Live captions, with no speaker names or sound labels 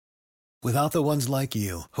Without the ones like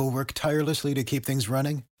you, who work tirelessly to keep things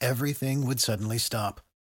running, everything would suddenly stop.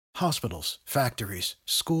 Hospitals, factories,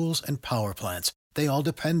 schools, and power plants, they all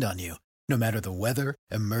depend on you. No matter the weather,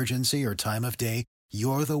 emergency, or time of day,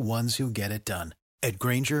 you're the ones who get it done. At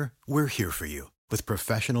Granger, we're here for you with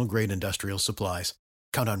professional-grade industrial supplies.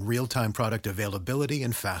 Count on real-time product availability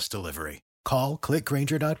and fast delivery. Call,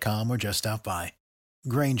 clickgranger.com, or just stop by.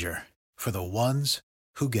 Granger, for the ones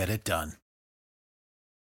who get it done.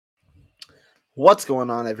 What's going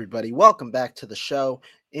on, everybody? Welcome back to the show,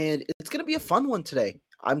 and it's going to be a fun one today.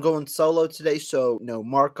 I'm going solo today, so no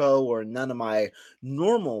Marco or none of my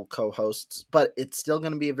normal co-hosts, but it's still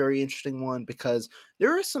going to be a very interesting one because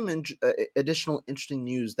there is some additional interesting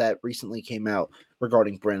news that recently came out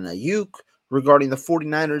regarding Brandon Aiyuk, regarding the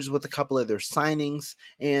 49ers with a couple of their signings.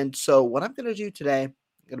 And so what I'm going to do today, I'm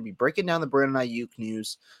going to be breaking down the Brandon Aiyuk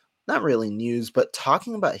news. Not really news, but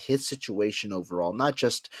talking about his situation overall, not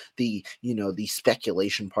just the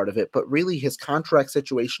speculation part of it, but really his contract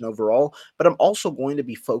situation overall. But I'm also going to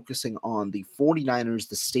be focusing on the 49ers,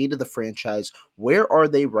 the state of the franchise. Where are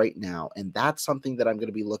they right now? And that's something that I'm going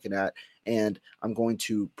to be looking at. And I'm going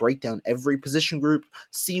to break down every position group,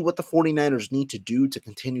 see what the 49ers need to do to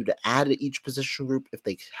continue to add to each position group if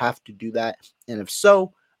they have to do that. And if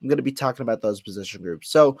so, I'm going to be talking about those position groups.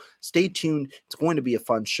 So stay tuned. It's going to be a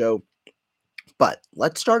fun show. But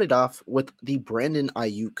let's start it off with the Brandon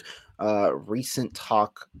Aiyuk recent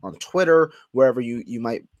talk on Twitter, wherever you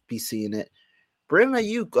might be seeing it. Brandon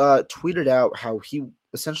Aiyuk tweeted out how he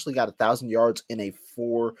essentially got 1,000 yards in a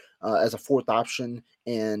as a fourth option,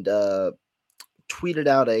 and tweeted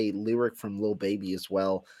out a lyric from Lil Baby as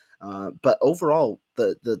well. But overall,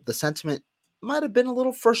 the sentiment might have been a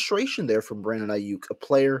little frustration there from Brandon Aiyuk, a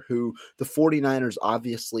player who the 49ers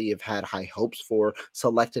obviously have had high hopes for,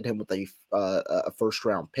 selected him with a first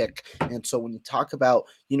round pick. And so when you talk about,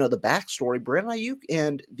 the backstory, Brandon Aiyuk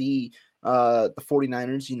and the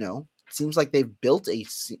 49ers, seems like they've built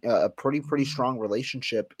a pretty strong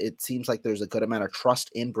relationship. It seems like there's a good amount of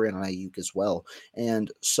trust in Brandon Aiyuk as well.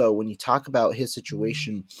 And so when you talk about his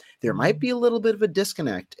situation, there might be a little bit of a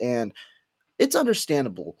disconnect, and it's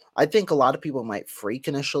understandable. I think a lot of people might freak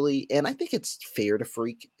initially, and I think it's fair to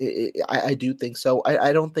freak. I do think so.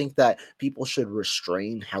 I don't think that people should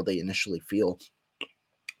restrain how they initially feel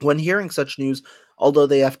when hearing such news, although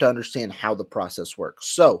they have to understand how the process works.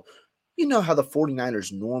 So, you know how the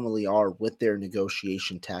 49ers normally are with their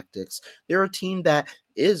negotiation tactics. They're a team that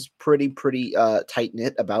is pretty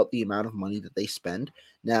tight-knit about the amount of money that they spend.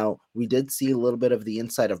 Now, we did see a little bit of the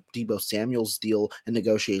inside of Deebo Samuel's deal and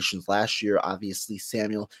negotiations last year. Obviously,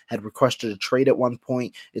 Samuel had requested a trade at one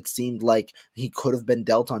point. It seemed like he could have been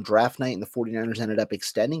dealt on draft night, and the 49ers ended up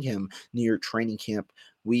extending him near training camp.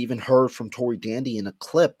 We even heard from Tory Dandy in a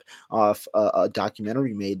clip of a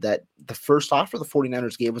documentary made that the first offer the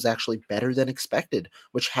 49ers gave was actually better than expected,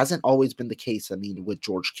 which hasn't always been the case. I mean, with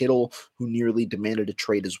George Kittle, who nearly demanded a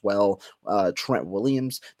trade as well, Trent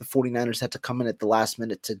Williams, the 49ers had to come in at the last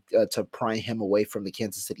minute to pry him away from the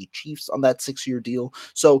Kansas City Chiefs on that 6-year deal.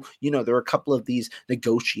 So, there are a couple of these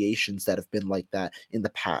negotiations that have been like that in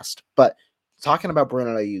the past. But talking about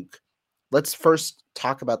Brandon Aiyuk, let's first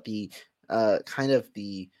talk about the kind of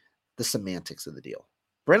the semantics of the deal.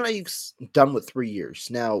 Brandon Aiyuk's done with 3 years.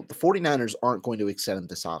 Now, the 49ers aren't going to extend him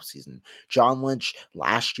this offseason. John Lynch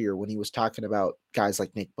last year, when he was talking about guys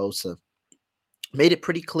like Nick Bosa, made it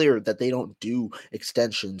pretty clear that they don't do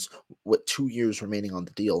extensions with 2 years remaining on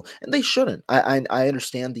the deal, and they shouldn't. I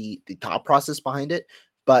understand the thought process behind it,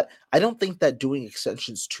 but I don't think that doing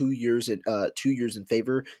extensions 2 years in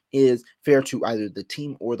favor is fair to either the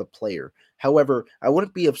team or the player. However, I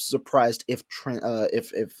wouldn't be surprised if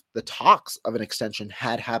if the talks of an extension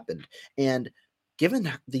had happened, and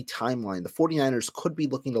given the timeline, the 49ers could be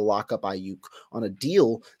looking to lock up Aiyuk on a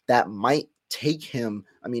deal that might take him.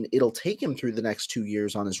 I mean, it'll take him through the next 2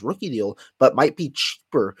 years on his rookie deal, but might be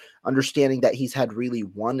cheaper, understanding that he's had really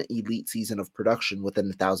one elite season of production within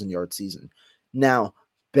a 1,000-yard season. Now,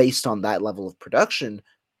 based on that level of production,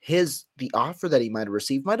 the offer that he might have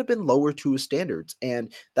received might have been lower to his standards.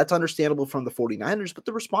 And that's understandable from the 49ers, but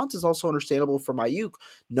the response is also understandable from Aiyuk,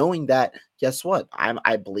 knowing that, guess what?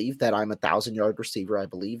 I believe that I'm a 1,000-yard receiver. I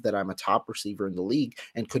believe that I'm a top receiver in the league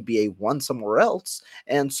and could be a one somewhere else.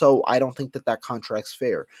 And so I don't think that contract's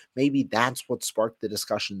fair. Maybe that's what sparked the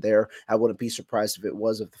discussion there. I wouldn't be surprised if the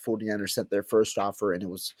 49ers sent their first offer and it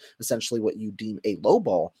was essentially what you deem a low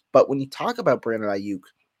ball. But when you talk about Brandon Aiyuk,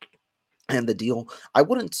 and the deal, I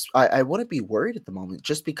wouldn't be worried at the moment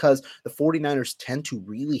just because the 49ers tend to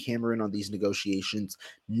really hammer in on these negotiations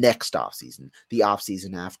next offseason, the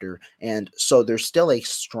offseason after. And so there's still a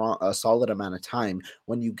solid amount of time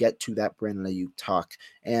when you get to that Brandon Ayuk talk.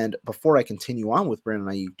 And before I continue on with Brandon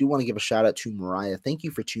Ayuk, do want to give a shout out to Mariah. Thank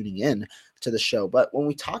you for tuning in to the show. But when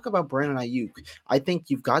we talk about Brandon Ayuk, I think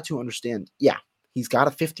you've got to understand, yeah, he's got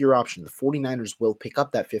a fifth year option. The 49ers will pick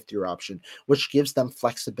up that fifth year option, which gives them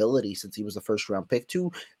flexibility since he was a first round pick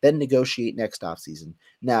to then negotiate next offseason.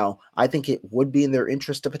 Now, I think it would be in their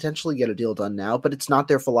interest to potentially get a deal done now, but it's not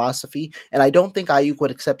their philosophy. And I don't think Ayuk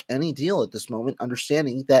would accept any deal at this moment,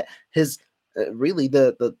 understanding that his really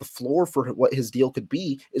the floor for what his deal could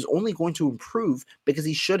be is only going to improve because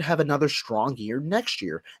he should have another strong year next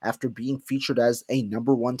year after being featured as a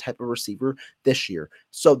number one type of receiver this year.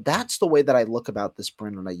 So that's the way that I look about this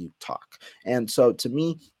Brandon Ayuk talk. And so to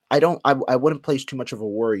me, I wouldn't place too much of a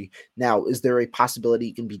worry. Now, is there a possibility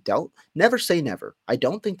it can be dealt? Never say never. I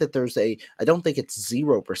don't think it's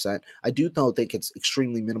 0%. I do think it's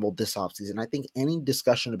extremely minimal this offseason. I think any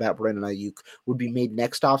discussion about Brandon Ayuk would be made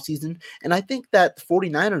next offseason. And I think that the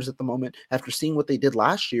 49ers at the moment, after seeing what they did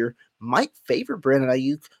last year, might favor Brandon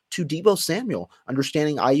Ayuk to Debo Samuel,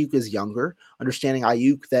 understanding Ayuk is younger, understanding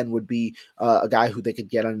Ayuk then would be a guy who they could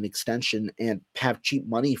get on an extension and have cheap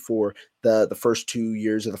money for the first 2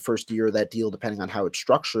 years or the first year of that deal, depending on how it's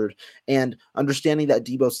structured, and understanding that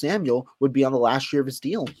Debo Samuel would be on the last year of his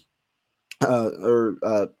deal.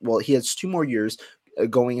 Well, he has 2 more years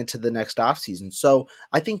going into the next offseason. So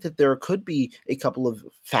I think that there could be a couple of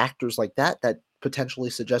factors like that potentially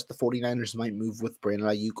suggest the 49ers might move with Brandon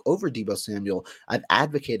Ayuk over Debo Samuel. I've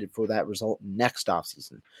advocated for that result next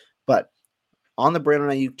offseason. But on the Brandon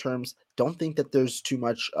Ayuk terms, don't think that there's too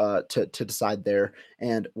much to decide there.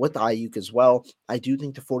 And with Ayuk as well, I do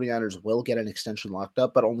think the 49ers will get an extension locked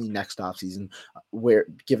up, but only next offseason, where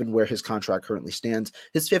given where his contract currently stands.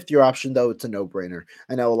 His fifth year option, though, it's a no-brainer.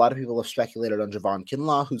 I know a lot of people have speculated on Javon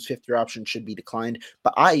Kinlaw, whose fifth year option should be declined,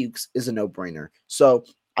 but Ayuk's is a no-brainer. So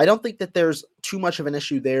I don't think that there's too much of an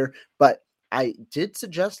issue there, but I did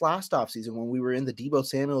suggest last offseason when we were in the Debo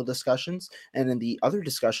Samuel discussions and in the other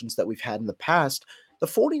discussions that we've had in the past, the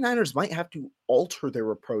 49ers might have to alter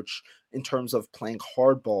their approach in terms of playing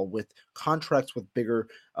hardball with contracts with bigger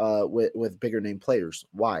name players.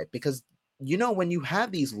 Why? Because when you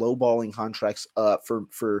have these lowballing contracts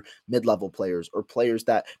for mid-level players or players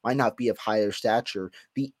that might not be of higher stature,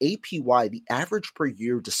 the APY, the average per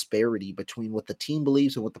year disparity between what the team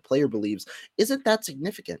believes and what the player believes, isn't that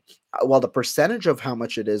significant. While the percentage of how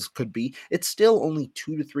much it is could be, it's still only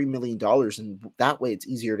 $2 to $3 million, and that way it's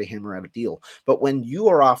easier to hammer out a deal. But when you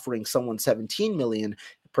are offering someone 17 million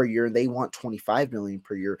per year and they want 25 million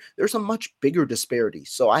per year, there's a much bigger disparity.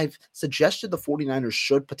 So I've suggested the 49ers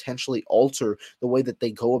should potentially alter the way that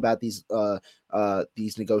they go about these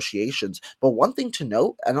negotiations. But one thing to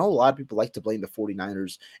note, I know a lot of people like to blame the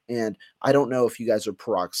 49ers, and I don't know if you guys are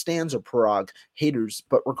Parag stans or Parag haters,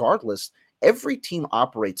 but regardless, every team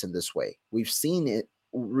operates in this way. We've seen it.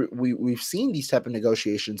 We've seen these type of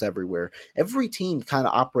negotiations everywhere. Every team kind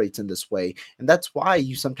of operates in this way, and that's why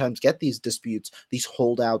you sometimes get these disputes, these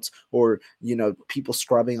holdouts, or people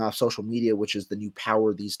scrubbing off social media, which is the new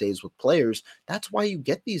power these days with players. That's why you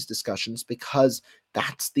get these discussions, because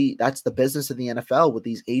that's the business of the NFL, with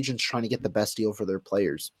these agents trying to get the best deal for their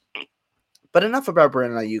players. But enough about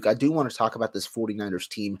Brandon Ayuk. I do want to talk about this 49ers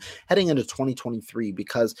team heading into 2023,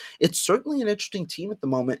 because it's certainly an interesting team at the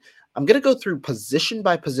moment. I'm going to go through position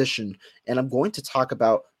by position, and I'm going to talk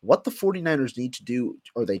about what the 49ers need to do.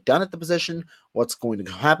 Are they done at the position? What's going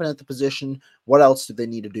to happen at the position? What else do they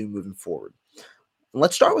need to do moving forward?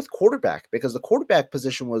 Let's start with quarterback, because the quarterback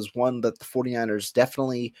position was one that the 49ers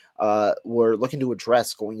definitely were looking to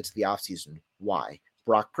address going into the offseason. Why?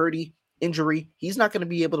 Brock Purdy, injury. He's not going to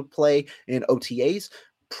be able to play in OTAs.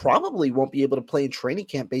 Probably won't be able to play in training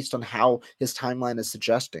camp based on how his timeline is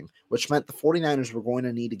suggesting, which meant the 49ers were going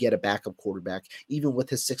to need to get a backup quarterback, even with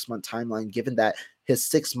his 6-month timeline, given that his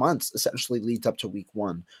 6 months essentially leads up to week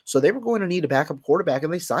 1. So they were going to need a backup quarterback,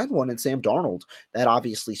 and they signed one in Sam Darnold. That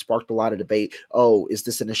obviously sparked a lot of debate. Oh, is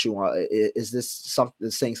this an issue? Is this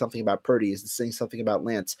saying something about Purdy? Is this saying something about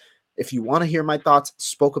Lance? If you want to hear my thoughts,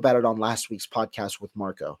 spoke about it on last week's podcast with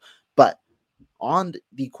Marco. But on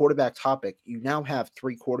the quarterback topic, you now have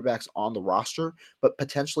 3 quarterbacks on the roster, but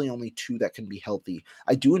potentially only 2 that can be healthy.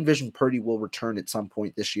 I do envision Purdy will return at some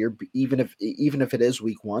point this year, even if it is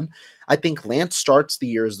week 1. I think Lance starts the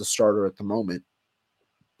year as the starter at the moment,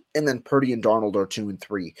 and then Purdy and Darnold are 2 and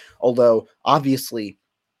 3. Although obviously,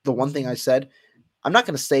 the one thing I said, I'm not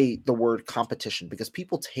going to say the word competition because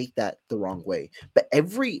people take that the wrong way. But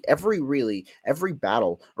every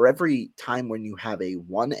battle or every time when you have a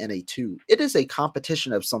 1 and a 2, it is a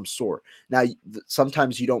competition of some sort. Now,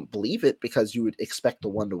 sometimes you don't believe it because you would expect the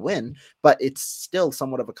 1 to win, but it's still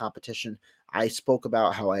somewhat of a competition. I spoke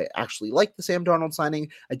about how I actually like the Sam Darnold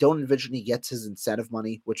signing. I don't envision he gets his incentive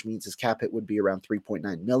money, which means his cap hit would be around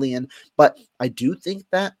 3.9 million. But I do think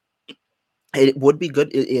that it would be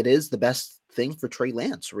good. It is the best thing for Trey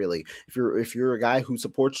Lance, really. If you're a guy who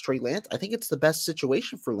supports Trey Lance, I think it's the best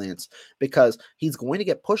situation for Lance because he's going to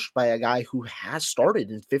get pushed by a guy who has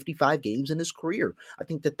started in 55 games in his career. I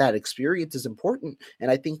think that experience is important,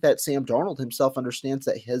 and I think that Sam Darnold himself understands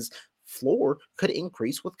that his floor could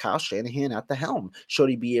increase with Kyle Shanahan at the helm should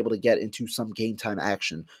he be able to get into some game time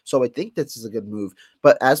action. So I think this is a good move.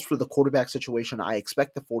 But as for the quarterback situation, I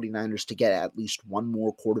expect the 49ers to get at least one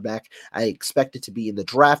more quarterback. I expect it to be in the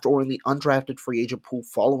draft or in the undrafted free agent pool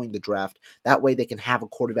following the draft. That way they can have a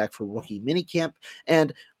quarterback for rookie minicamp.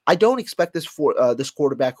 And I don't expect this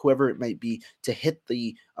quarterback, whoever it might be, to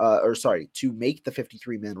to make the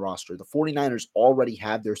 53-man roster. The 49ers already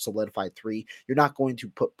have their solidified 3. You're not going to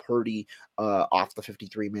put Purdy off the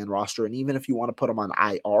 53-man roster. And even if you want to put him on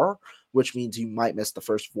IR, which means you might miss the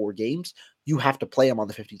first 4 games, you have to play him on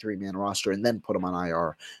the 53-man roster and then put him on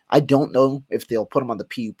IR. I don't know if they'll put him on the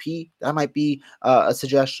PUP. That might be a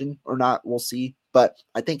suggestion or not. We'll see. But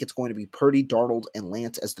I think it's going to be Purdy, Darnold, and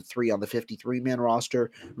Lance as the 3 on the 53-man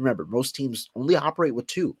roster. Remember, most teams only operate with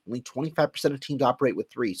 2. Only 25% of teams operate with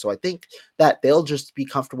 3. So I think that they'll just be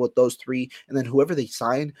comfortable with those 3. And then whoever they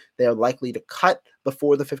sign, they are likely to cut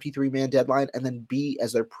before the 53-man deadline and then be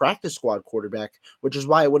as their practice squad quarterback, which is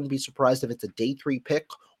why I wouldn't be surprised if it's a day 3 pick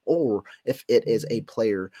or if it is a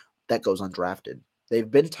player that goes undrafted. They've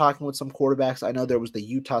been talking with some quarterbacks. I know there was the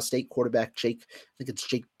Utah State quarterback, I think it's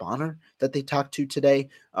Jake Bonner, that they talked to today.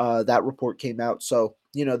 That report came out. So,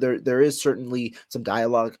 there is certainly some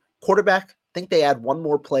dialogue. Quarterback, I think they add one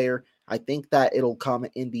more player. I think that it'll come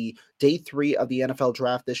in the day 3 of the NFL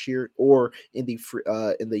draft this year or in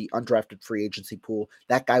the undrafted free agency pool.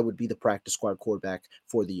 That guy would be the practice squad quarterback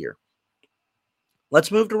for the year. Let's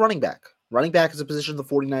move to running back. Running back is a position the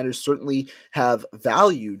 49ers certainly have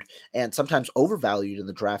valued and sometimes overvalued in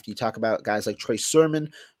the draft. You talk about guys like Trey Sermon,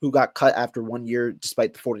 who got cut after 1 year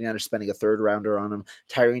despite the 49ers spending a third rounder on him.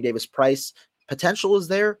 Tyrion Davis-Price, potential is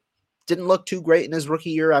there. Didn't look too great in his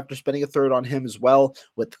rookie year after spending a third on him as well,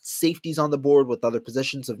 with safeties on the board, with other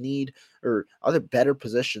positions of need or other better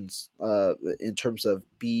positions in terms of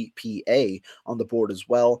BPA on the board as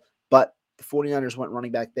well. But the 49ers went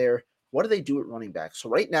running back there. What do they do at running back? So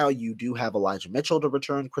right now you do have Elijah Mitchell to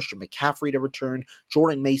return, Christian McCaffrey to return,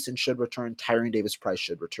 Jordan Mason should return, Tyrion Davis-Price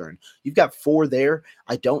should return. You've got 4 there.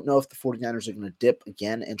 I don't know if the 49ers are going to dip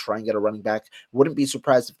again and try and get a running back. Wouldn't be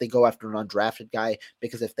surprised if they go after an undrafted guy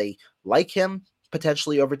because if they like him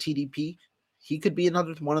potentially over TDP, he could be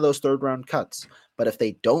another one of those third-round cuts. But if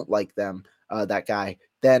they don't like that guy,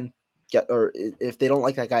 then or if they don't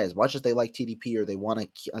like that guy as much as they like TDP or they want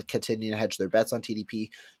to continue to hedge their bets on TDP,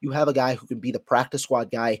 you have a guy who can be the practice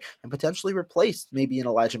squad guy and potentially replace maybe an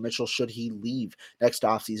Elijah Mitchell should he leave next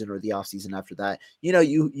offseason or the offseason after that.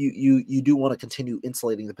 You do want to continue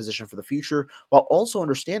insulating the position for the future while also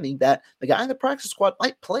understanding that the guy in the practice squad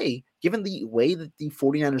might play given the way that the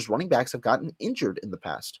 49ers running backs have gotten injured in the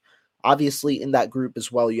past. Obviously, in that group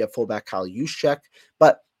as well, you have fullback Kyle Juszczyk,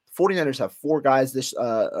 but 49ers have 4 guys this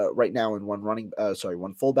right now and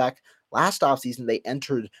one fullback. Last offseason, they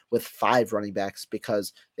entered with 5 running backs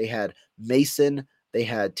because they had Mason, they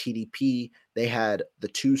had TDP, they had the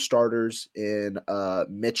 2 starters in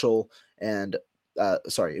Mitchell and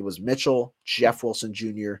it was Mitchell, Jeff Wilson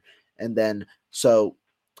Jr., and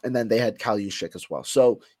then they had Kyle Juszczyk as well.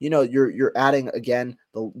 So, you're adding again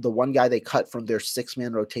the one guy they cut from their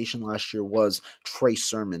 6-man rotation last year was Trey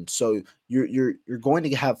Sermon. So you're going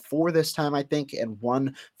to have 4 this time, I think, and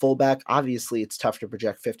 1 fullback. Obviously, it's tough to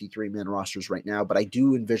project 53-man rosters right now, but I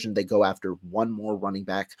do envision they go after 1 more running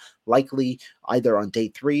back, likely either on day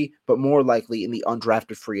 3, but more likely in the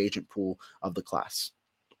undrafted free agent pool of the class.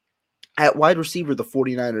 At wide receiver, the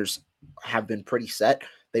 49ers have been pretty set.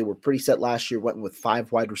 They were pretty set last year, went with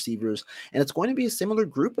 5 wide receivers, and it's going to be a similar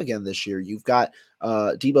group again this year. You've got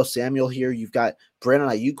Deebo Samuel here. You've got Brandon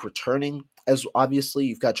Aiyuk returning, as obviously.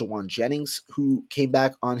 You've got Jawan Jennings, who came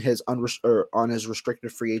back on his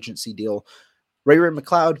restricted free agency deal. Ray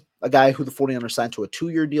McLeod, a guy who the 49ers signed to a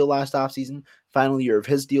 2-year deal last offseason. Final year of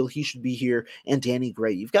his deal, he should be here. And Danny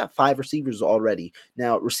Gray. You've got 5 receivers already.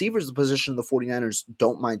 Now, receivers, the position the 49ers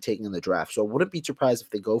don't mind taking in the draft. So I wouldn't be surprised if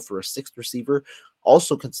they go for a 6th receiver,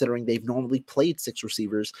 also considering they've normally played 6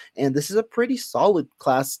 receivers. And this is a pretty solid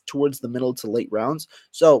class towards the middle to late rounds.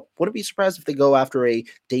 So wouldn't be surprised if they go after a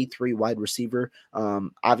day 3 wide receiver.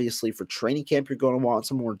 Obviously, for training camp, you're going to want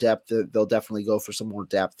some more depth. They'll definitely go for some more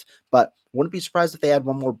depth. But wouldn't be surprised if they add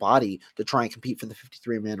one more body to try and compete for the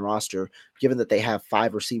 53-man roster, given that they have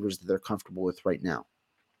 5 receivers that they're comfortable with right now.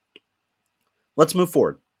 Let's move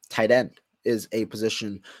forward. Tight end is a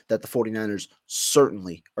position that the 49ers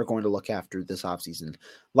certainly are going to look after this offseason. A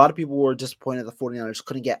lot of people were disappointed the 49ers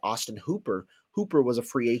couldn't get Austin Hooper. Hooper was a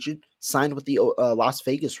free agent, signed with the Las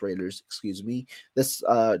Vegas Raiders, this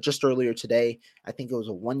just earlier today. I think it was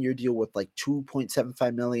a 1-year deal with like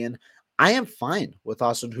 $2.75 million. I am fine with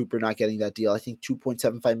Austin Hooper not getting that deal. I think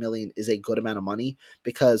 $2.75 million is a good amount of money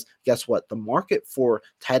because guess what? The market for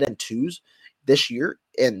tight end 2s this year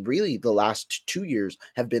and really the last 2 years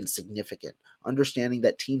have been significant. Understanding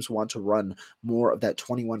that teams want to run more of that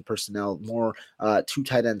 21 personnel, more 2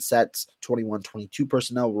 tight end sets, 21, 22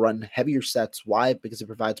 personnel, run heavier sets. Why? Because it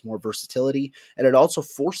provides more versatility, and it also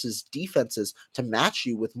forces defenses to match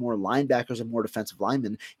you with more linebackers and more defensive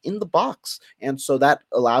linemen in the box. And so that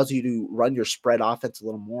allows you to run your spread offense a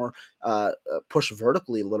little more, push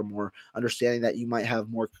vertically a little more, understanding that you might have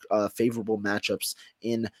more favorable matchups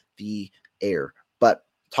in the air. But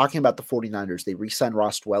talking about the 49ers, they re-signed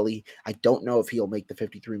Ross Dwelley. I don't know if he'll make the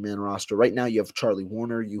 53-man roster. Right now, you have Charlie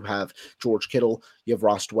Warner, you have George Kittle, you have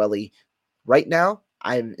Ross Dwelley. Right now,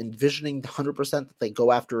 I'm envisioning 100% that they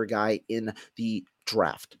go after a guy in the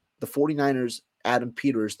draft. The 49ers, Adam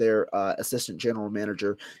Peters, their assistant general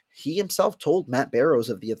manager, he himself told Matt Barrows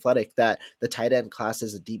of The Athletic that the tight end class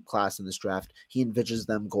is a deep class in this draft. He envisions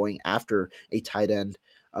them going after a tight end.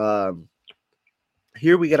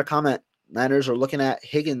 Here we get a comment. Niners are looking at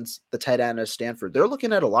Higgins, the tight end at Stanford. They're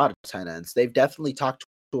looking at a lot of tight ends. They've definitely talked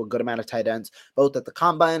to a good amount of tight ends, both at the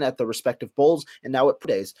combine, at the respective bowls, and now at pro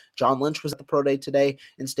days. John Lynch was at the pro day today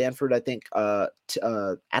in Stanford. I think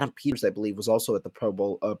Adam Peters, I believe, was also at the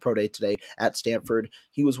pro day today at Stanford.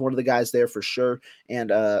 He was one of the guys there for sure.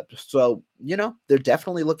 And so, they're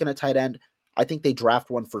definitely looking at tight end. I think they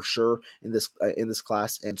draft one for sure in this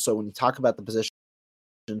class. And so when you talk about the position,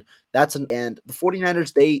 and the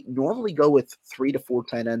 49ers, they normally go with 3 to 4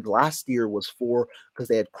 tight ends. Last year was 4 because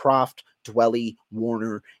they had Croft, Dwelley,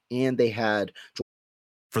 Warner, and they had.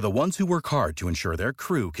 For the ones who work hard to ensure their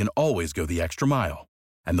crew can always go the extra mile,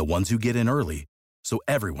 and the ones who get in early so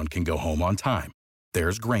everyone can go home on time,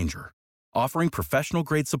 there's Grainger, offering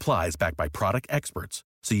professional-grade supplies backed by product experts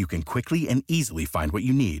so you can quickly and easily find what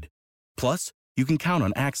you need. Plus, you can count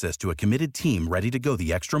on access to a committed team ready to go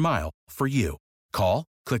the extra mile for you. Call,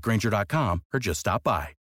 click Grainger.com, or just stop by.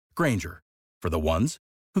 Grainger, for the ones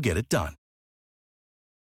who get it done.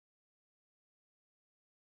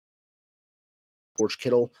 George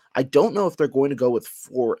Kittle. I don't know if they're going to go with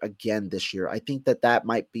 4 again this year. I think that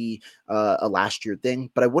might be a last year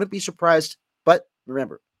thing, but I wouldn't be surprised. But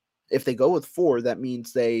remember, if they go with 4, that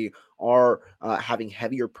means they are having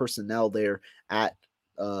heavier personnel there at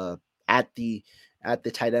the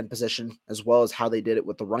tight end position, as well as how they did it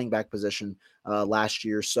with the running back position last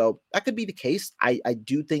year. So that could be the case. I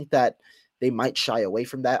do think that they might shy away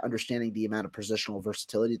from that, understanding the amount of positional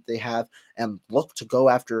versatility that they have, and look to go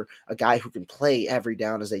after a guy who can play every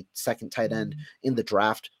down as a second tight end in the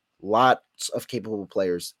draft. Lots of capable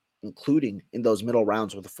players, including in those middle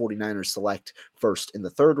rounds where the 49ers select first in the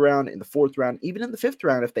 3rd round, in the 4th round, even in the 5th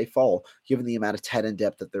round if they fall, given the amount of tight end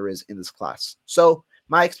depth that there is in this class. So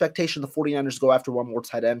my expectation, the 49ers go after one more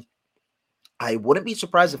tight end. I wouldn't be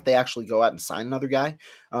surprised if they actually go out and sign another guy,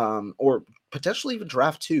 or potentially even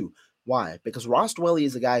draft 2. Why? Because Ross Dwelley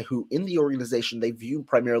is a guy who in the organization they view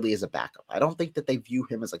primarily as a backup. I don't think that they view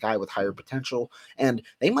him as a guy with higher potential. And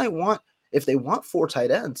they might want, if they want 4 tight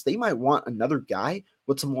ends, they might want another guy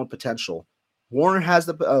with some more potential. Warner has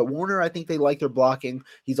Warner. I think they like their blocking.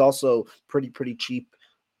 He's also pretty cheap.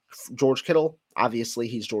 George Kittle, obviously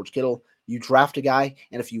he's George Kittle. You draft a guy,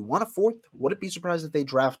 and if you want a 4th, wouldn't be surprised if they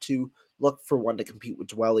draft 2. Look for one to compete with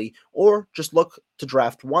Dwelley, or just look to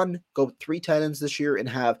draft 1, go with 3 tight ends this year, and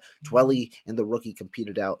have Dwelley and the rookie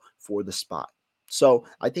competed out for the spot. So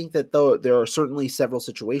I think that though there are certainly several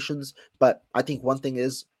situations, but I think one thing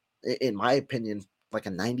is, in my opinion, like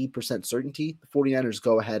a 90% certainty, the 49ers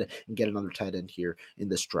go ahead and get another tight end here in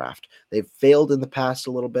this draft. They've failed in the past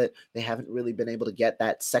a little bit. They haven't really been able to get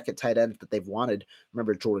that second tight end that they've wanted.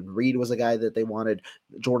 Remember, Jordan Reed was a guy that they wanted.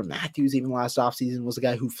 Jordan Matthews, even last offseason, was a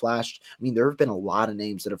guy who flashed. I mean, there have been a lot of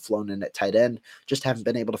names that have flown in at tight end, just haven't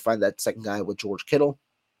been able to find that second guy with George Kittle.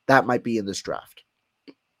 That might be in this draft.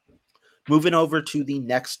 Moving over to the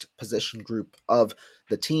next position group of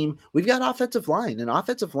the team, we've got offensive line. And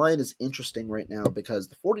offensive line is interesting right now because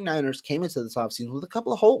the 49ers came into this offseason with a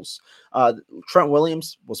couple of holes. Trent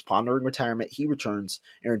Williams was pondering retirement. He returns.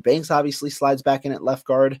 Aaron Banks obviously slides back in at left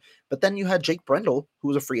guard. But then you had Jake Brendel, who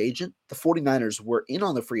was a free agent. The 49ers were in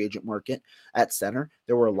on the free agent market at center.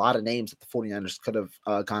 There were a lot of names that the 49ers could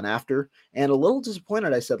have gone after. And a little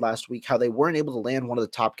disappointed, I said last week, how they weren't able to land one of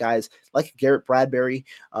the top guys like Garrett Bradbury,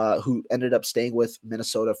 who ended up staying with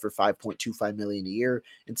Minnesota for $5.25 million a year.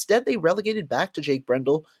 Instead, they relegated back to Jake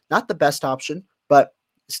Brendel. Not the best option, but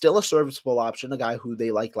still a serviceable option, a guy who they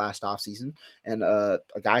liked last offseason, and a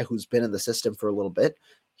guy who's been in the system for a little bit.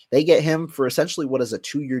 They get him for essentially what is a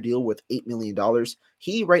 2-year deal with $8 million.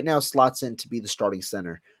 He right now slots in to be the starting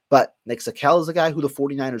center. But Nick Zakelj is a guy who the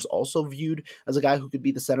 49ers also viewed as a guy who could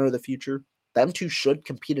be the center of the future. Them two should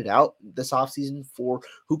compete it out this offseason for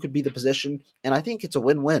who could be the position. And I think it's a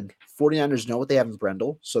win-win. 49ers know what they have in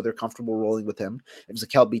Brendel, so they're comfortable rolling with him. If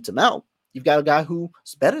Zakelj beats him out, you've got a guy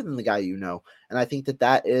who's better than the guy you know. And I think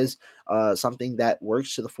that is something that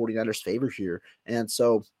works to the 49ers' favor here. And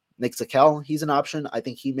so Nick Zakelj, he's an option. I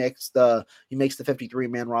think he makes the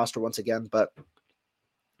 53-man roster once again, but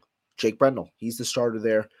Jake Brendel, he's the starter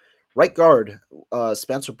there. Right guard,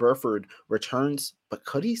 Spencer Burford returns, but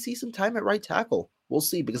could he see some time at right tackle? We'll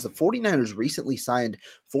see, because the 49ers recently signed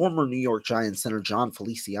former New York Giants center John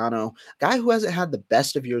Feliciano, a guy who hasn't had the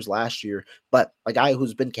best of years last year, but a guy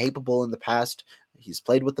who's been capable in the past. He's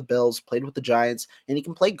played with the Bills, played with the Giants, and he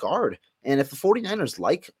can play guard. And if the 49ers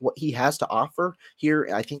like what he has to offer here,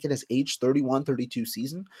 I think in his age 31, 32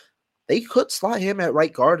 season, they could slot him at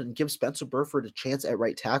right guard and give Spencer Burford a chance at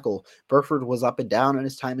right tackle. Burford was up and down in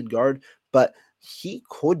his time in guard, but he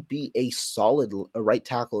could be a solid right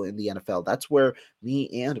tackle in the NFL. That's where me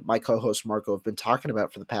and my co-host Marco have been talking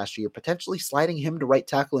about for the past year, potentially sliding him to right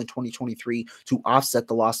tackle in 2023 to offset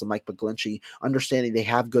the loss of Mike McGlinchey, understanding they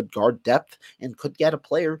have good guard depth and could get a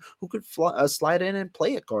player who could slide in and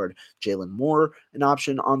play at guard. Jalen Moore, an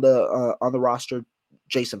option on the roster.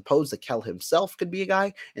 Jason Zakelj himself could be a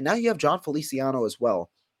guy. And now you have John Feliciano as well.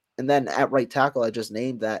 And then at right tackle, I just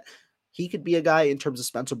named that. He could be a guy in terms of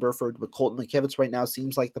Spencer Burford, but Colton McKivitz right now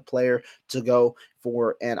seems like the player to go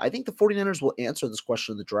for. And I think the 49ers will answer this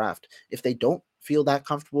question in the draft. If they don't feel that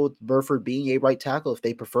comfortable with Burford being a right tackle, if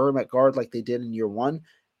they prefer him at guard like they did in year one,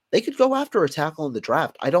 they could go after a tackle in the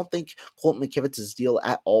draft. I don't think Colton McKivitz's deal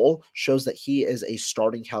at all shows that he is a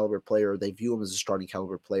starting caliber player. They view him as a starting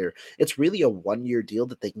caliber player. It's really a 1-year deal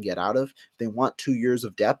that they can get out of. If they want 2 years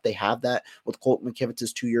of depth, they have that with Colton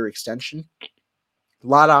McKivitz's 2-year extension. A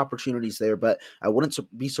lot of opportunities there, but I wouldn't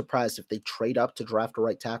be surprised if they trade up to draft a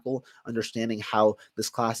right tackle, understanding how this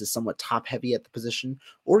class is somewhat top heavy at the position,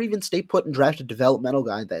 or even stay put and draft a developmental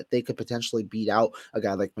guy that they could potentially beat out a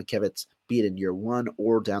guy like McKivitz, be it in year one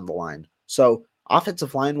or down the line. So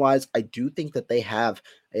offensive line wise, I do think that they have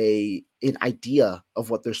an idea of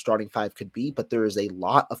what their starting five could be, but there is a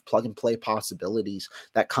lot of plug and play possibilities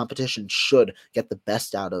that competition should get the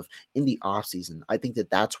best out of in the offseason. I think that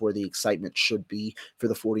that's where the excitement should be for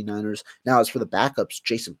the 49ers. Now, as for the backups,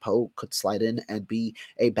 Jason Poe could slide in and be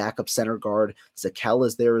a backup center guard. Zakelj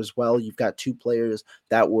is there as well. You've got two players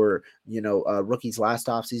that were, rookies last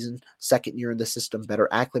offseason, second year in the system, better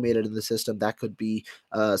acclimated in the system. That could be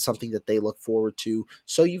something that they look forward to.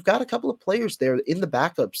 So you've got a couple of players there in the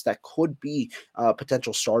backups that could be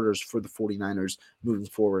potential starters for the 49ers moving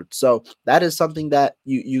forward. So that is something that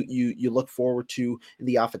you look forward to in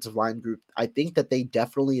the offensive line group. I think that they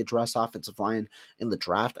definitely address offensive line in the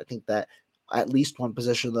draft. I think that at least one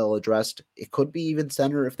position they'll address. It could be even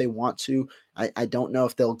center if they want to. I don't know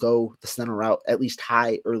if they'll go the center route at least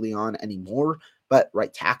high early on anymore. But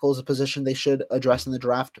right tackle is a position they should address in the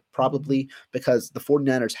draft, probably, because the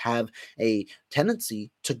 49ers have a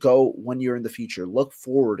tendency to go 1 year in the future, look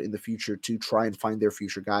forward in the future to try and find their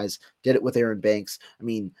future guys. Did it with Aaron Banks. I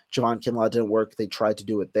mean, Javon Kinlaw didn't work. They tried to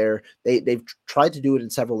do it there. They've tried to do it in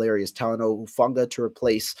several areas. Talanoa Hufanga to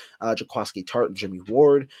replace Jaquiski Tartt and Jimmy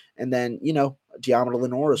Ward. And then, Deommodore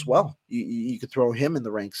Lenoir as well. You could throw him in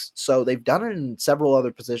the ranks. So they've done it in several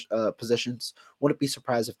other positions. Wouldn't be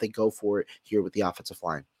surprised if they go for it here with the offensive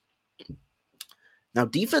line. Now,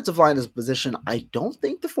 defensive line is a position I don't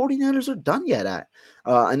think the 49ers are done yet at.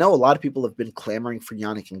 I know a lot of people have been clamoring for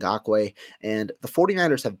Yannick Ngakoue, and the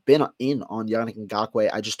 49ers have been in on Yannick Ngakoue.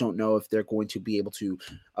 I just don't know if they're going to be able to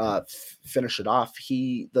finish it off.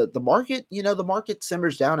 The market, the market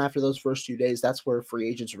simmers down after those first 2 days. That's where free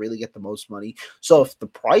agents really get the most money. So if the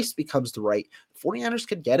price becomes the right, 49ers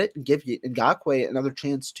could get it and give Ngakoue another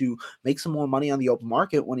chance to make some more money on the open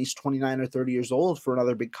market when he's 29 or 30 years old for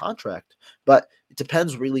another big contract. But it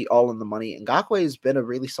depends really all on the money. Ngakoue has been a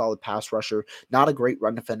really solid pass rusher, not a great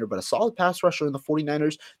run defender, but a solid pass rusher in the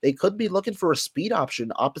 49ers. They could be looking for a speed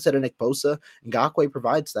option opposite of Nick Bosa. Ngakoue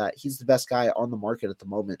provides that. He's the best guy on the market at the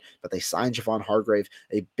moment, but they signed Javon Hargrave,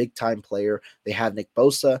 a big-time player. They have Nick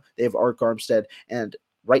Bosa. They have Art Armstead, and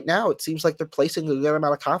right now, it seems like they're placing a good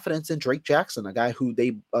amount of confidence in Drake Jackson, a guy who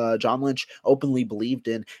John Lynch openly believed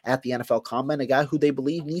in at the NFL Combine, a guy who they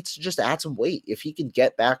believe needs to just add some weight. If he can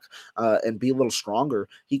get back and be a little stronger,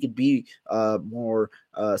 he could be more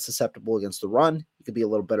susceptible against the run. He could be a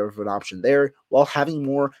little better of an option there while having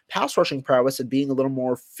more pass rushing prowess and being a little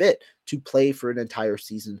more fit to play for an entire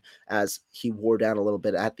season as he wore down a little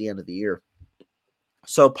bit at the end of the year.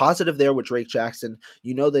 So positive there with Drake Jackson.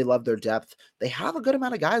 They love their depth. They have a good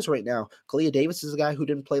amount of guys right now. Kalia Davis is a guy who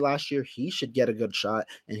didn't play last year. He should get a good shot,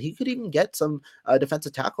 and he could even get some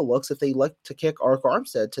defensive tackle looks if they like to kick Ark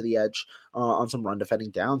Armstead to the edge on some run defending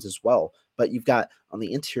downs as well. But you've got on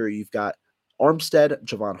the interior, you've got Armstead,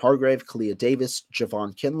 Javon Hargrave, Kalia Davis,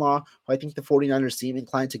 Javon Kinlaw, who I think the 49ers seem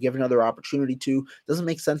inclined to give another opportunity to. Doesn't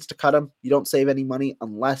make sense to cut him. You don't save any money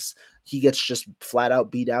unless he gets just flat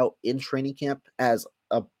out beat out in training camp as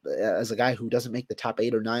a guy who doesn't make the top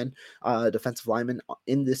 8 or 9 defensive linemen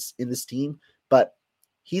in this team. But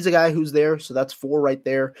he's a guy who's there, so that's 4 right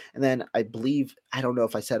there. And then I don't know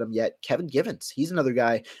if I said him yet, Kevin Givens. He's another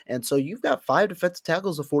guy. And so you've got 5 defensive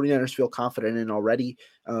tackles the 49ers feel confident in already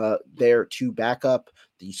there to back up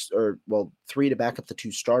 3 to back up the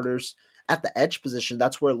 2 starters. At the edge position,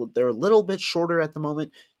 that's where they're a little bit shorter at the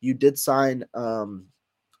moment. You did sign,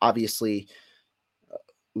 obviously,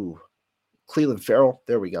 Cleveland Farrell.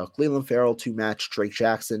 There we go. Cleveland Farrell to match Drake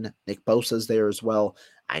Jackson. Nick Bosa's there as well.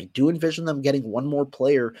 I do envision them getting one more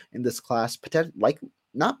player in this class,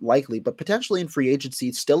 not likely, but potentially in free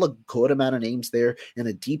agency. Still a good amount of names there in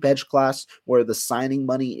a deep edge class where the signing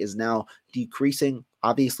money is now decreasing.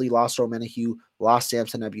 Obviously, lost Romanahue, lost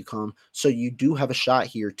Samson Ebukam. So you do have a shot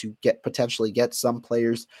here to potentially get some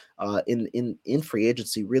players in free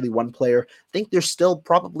agency. Really, one player. I think there's still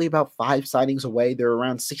probably about 5 signings away. There are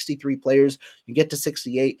around 63 players. You get to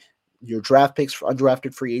 68. Your draft picks for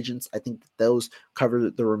undrafted free agents, I think those cover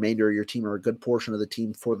the remainder of your team or a good portion of the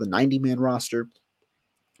team for the 90-man roster.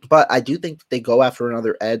 But I do think they go after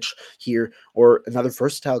another edge here or another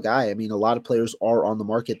versatile guy. I mean, a lot of players are on the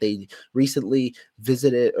market. They recently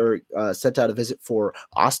visited or sent out a visit for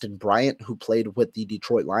Austin Bryant, who played with the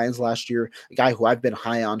Detroit Lions last year. A guy who I've been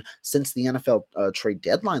high on since the NFL trade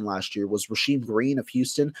deadline last year was Rasheem Green of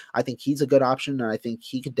Houston. I think he's a good option, and I think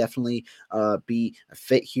he could definitely be a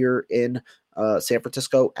fit here in San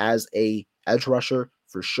Francisco as a edge rusher.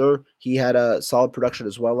 For sure. He had a solid production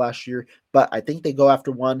as well last year, but I think they go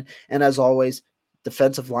after one. And as always,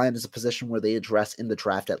 defensive line is a position where they address in the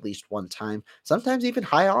draft at least one time, sometimes even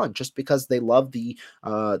high on, just because they love the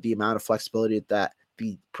amount of flexibility that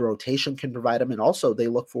the rotation can provide them. And also they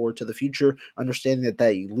look forward to the future, understanding that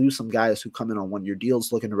they lose some guys who come in on 1-year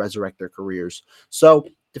deals looking to resurrect their careers. So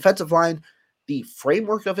defensive line, the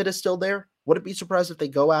framework of it is still there. Would it be surprised if they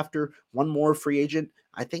go after one more free agent?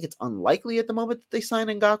 I think it's unlikely at the moment that they sign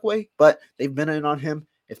Ngakoue, but they've been in on him.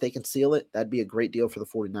 If they can seal it, that'd be a great deal for the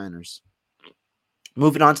 49ers.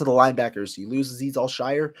 Moving on to the linebackers, you lose Azeez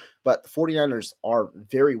Al-Shire, but the 49ers are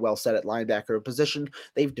very well set at linebacker position.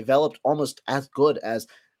 They've developed almost as good as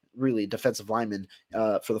really defensive linemen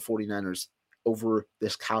for the 49ers over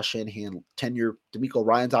this Kyle Shanahan tenure. D'Amico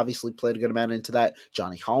Ryans obviously played a good amount into that.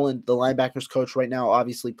 Johnny Holland, the linebackers coach right now,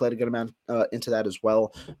 obviously played a good amount into that as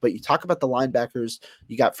well. But you talk about the linebackers,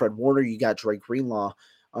 you got Fred Warner, you got Drake Greenlaw.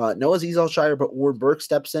 No Azeez Al-Shire, but Warren Burke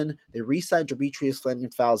steps in. They re-signed Demetrius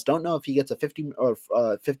Flannigan-Fowles. Don't know if he gets a 50 or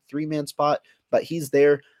 53-man spot, but he's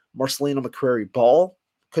there. Marcelino McCrary-Ball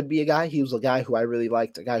could be a guy. He was a guy who I really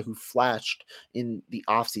liked, a guy who flashed in the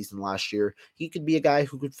offseason last year. He could be a guy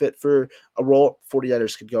who could fit for a role.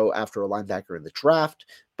 49ers could go after a linebacker in the draft.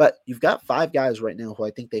 But you've got 5 guys right now who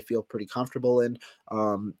I think they feel pretty comfortable in.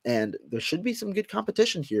 And there should be some good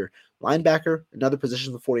competition here. Linebacker, another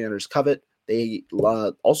position the 49ers covet. They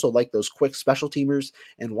also like those quick special teamers.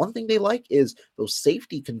 And one thing they like is those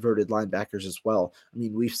safety converted linebackers as well. I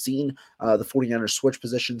mean, we've seen the 49ers switch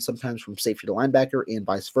positions sometimes from safety to linebacker and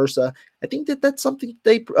vice versa. I think that that's something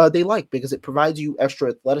they like because it provides you extra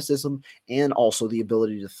athleticism and also the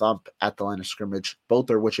ability to thump at the line of scrimmage. Both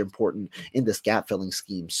are which important in this gap filling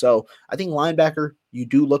scheme. So I think linebacker, you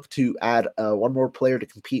do look to add one more player to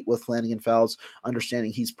compete with Flanagan Fowles,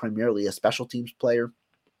 understanding he's primarily a special teams player.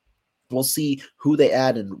 We'll see who they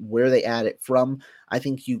add and where they add it from. I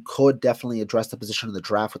think you could definitely address the position in the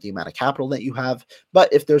draft with the amount of capital that you have.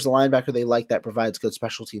 But if there's a linebacker they like that provides good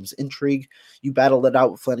special teams intrigue, you battle it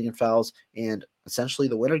out with Flanagan Fowles, and essentially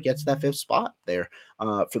the winner gets that fifth spot there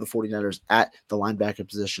for the 49ers at the linebacker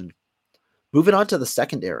position. Moving on to the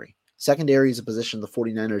secondary. Secondary is a position the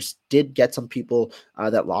 49ers did get some people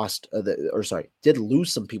did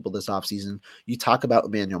lose some people this offseason. You talk about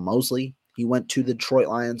Emmanuel Mosley. He went to the Detroit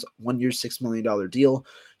Lions, 1 year, $6 million deal.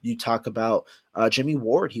 You talk about Jimmy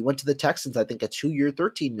Ward. He went to the Texans, I think a 2 year,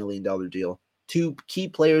 $13 million deal. Two key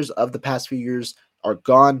players of the past few years are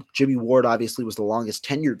gone. Jimmy Ward obviously was the longest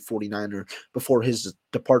tenured 49er before his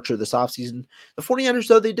departure this offseason. The 49ers,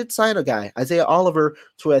 though, they did sign a guy, Isaiah Oliver,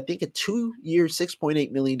 to I think a 2 year,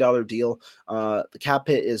 $6.8 million deal. The cap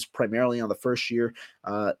hit is primarily on the first year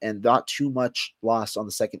and not too much loss on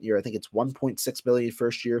the second year. I think it's $1.6 million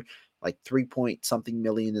first year, like 3 point something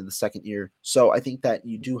million in the second year. So I think that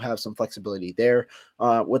you do have some flexibility there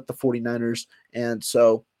with the 49ers. And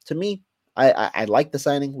so to me, I like the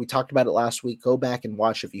signing. We talked about it last week. Go back and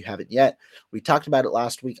watch if you haven't yet. We talked about it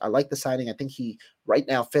last week. I like the signing. I think he right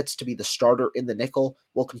now fits to be the starter in the nickel.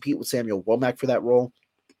 We'll compete with Samuel Womack for that role.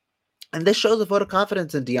 And this shows a vote of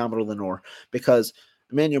confidence in Deommodore Lenoir because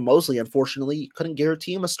Emmanuel Mosley, unfortunately, couldn't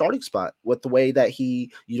guarantee him a starting spot with the way that you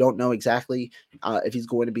don't know exactly if he's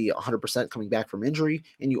going to be 100% coming back from injury.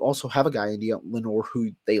 And you also have a guy in Lenoir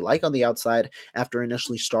who they like on the outside after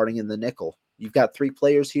initially starting in the nickel. You've got three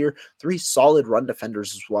players here, three solid run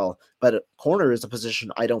defenders as well. But corner is a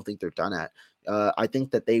position I don't think they're done at. I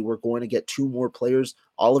think that they were going to get two more players.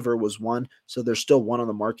 Oliver was one, so there's still one on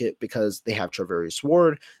the market because they have Travarius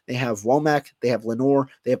Ward, they have Womack, they have Lenoir,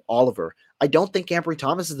 they have Oliver. I don't think Ambry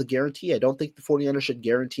Thomas is the guarantee. I don't think the 49ers should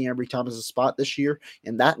guarantee Ambry Thomas a spot this year,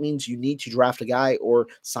 and that means you need to draft a guy or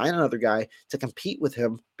sign another guy to compete with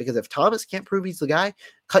him, because if Thomas can't prove he's the guy,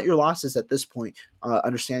 cut your losses at this point,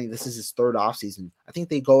 understanding this is his third offseason. I think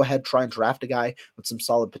they go ahead, try and draft a guy with some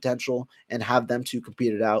solid potential and have them to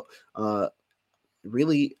compete it out.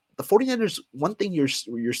 Really, the 49ers, one thing you're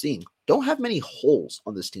seeing, don't have many holes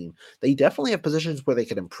on this team. They definitely have positions where they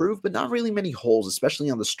could improve, but not really many holes,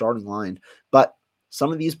 especially on the starting line. But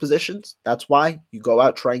some of these positions, that's why you go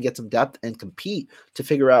out, try and get some depth and compete to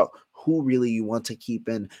figure out who really you want to keep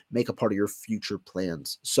and make a part of your future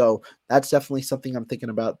plans. So that's definitely something I'm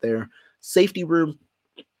thinking about there. Safety room.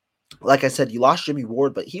 Like I said, you lost Jimmy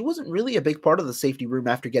Ward, but he wasn't really a big part of the safety room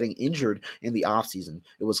after getting injured in the offseason.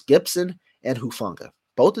 It was Gibson and Hufanga.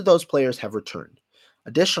 Both of those players have returned.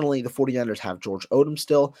 Additionally, the 49ers have George Odom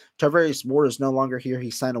still. Travarius Moore is no longer here. He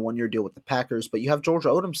signed a 1 year deal with the Packers, but you have George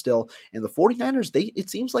Odom still. And the 49ers, it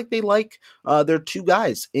seems like they like their two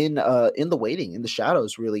guys in the waiting, in the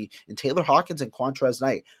shadows, really, in Taylor Hawkins and Quantrez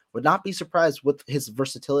Knight. Would not be surprised with his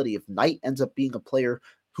versatility if Knight ends up being a player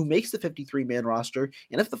who makes the 53-man roster.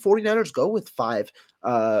 And if the 49ers go with five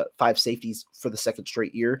safeties for the second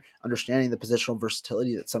straight year, understanding the positional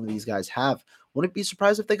versatility that some of these guys have, wouldn't be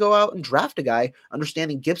surprised if they go out and draft a guy,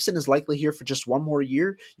 understanding Gibson is likely here for just one more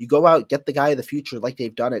year. You go out, get the guy of the future like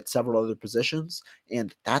they've done at several other positions,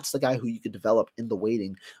 and that's the guy who you could develop in the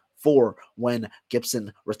waiting for when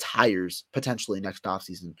Gibson retires potentially next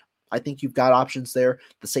offseason. I think you've got options there.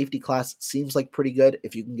 The safety class seems like pretty good.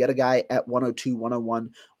 If you can get a guy at 102,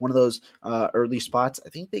 101, one of those early spots, I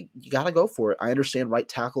think you got to go for it. I understand right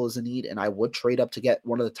tackle is a need, and I would trade up to get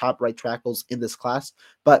one of the top right tackles in this class,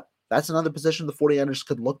 but that's another position the 49ers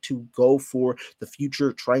could look to go for the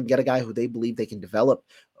future, try and get a guy who they believe they can develop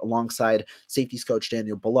alongside safeties coach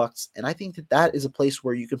Daniel Bullock. And I think that is a place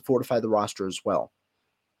where you can fortify the roster as well.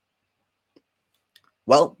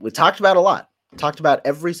 Well, we talked about a lot. Talked about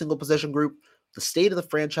every single position group, the state of the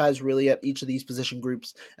franchise really at each of these position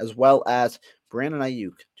groups, as well as Brandon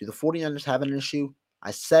Aiyuk. Do the 49ers have an issue?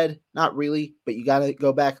 I said not really, but you got to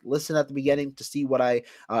go back, listen at the beginning to see what I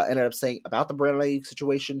ended up saying about the Brandon Aiyuk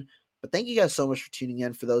situation. But thank you guys so much for tuning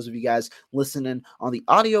in. For those of you guys listening on the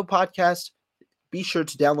audio podcast, be sure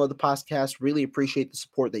to download the podcast. Really appreciate the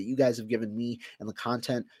support that you guys have given me and the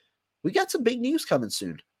content. We got some big news coming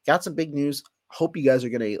soon. Got some big news. Hope you guys are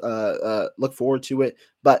going to look forward to it.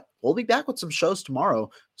 But we'll be back with some shows tomorrow.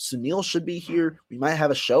 Sunil should be here. We might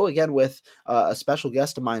have a show again with a special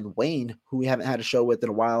guest of mine, Wayne, who we haven't had a show with in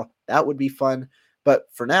a while. That would be fun. But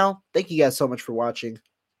for now, thank you guys so much for watching.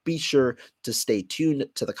 Be sure to stay tuned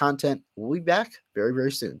to the content. We'll be back very,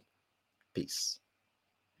 very soon. Peace.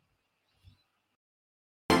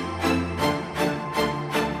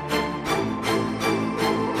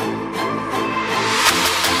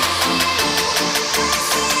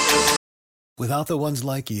 Without the ones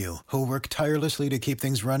like you, who work tirelessly to keep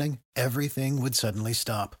things running, everything would suddenly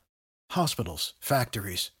stop. Hospitals,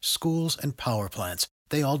 factories, schools, and power plants,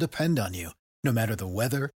 they all depend on you. No matter the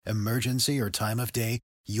weather, emergency, or time of day,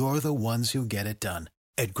 you're the ones who get it done.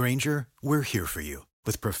 At Grainger, we're here for you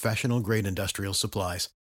with professional-grade industrial supplies.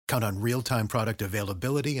 Count on real-time product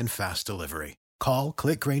availability and fast delivery. Call,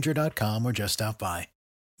 click Grainger.com, or just stop by.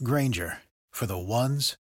 Grainger, for the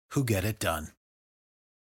ones who get it done.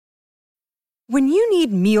 When you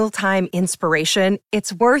need mealtime inspiration,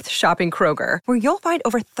 it's worth shopping Kroger, where you'll find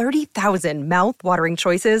over 30,000 mouth-watering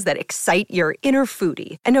choices that excite your inner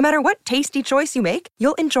foodie. And no matter what tasty choice you make,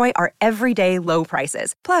 you'll enjoy our everyday low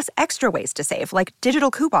prices, plus extra ways to save, like digital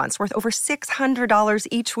coupons worth over $600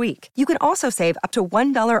 each week. You can also save up to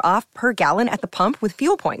 $1 off per gallon at the pump with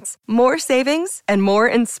fuel points. More savings and more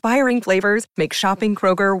inspiring flavors make shopping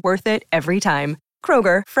Kroger worth it every time.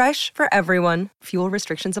 Kroger, fresh for everyone. Fuel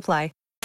restrictions apply.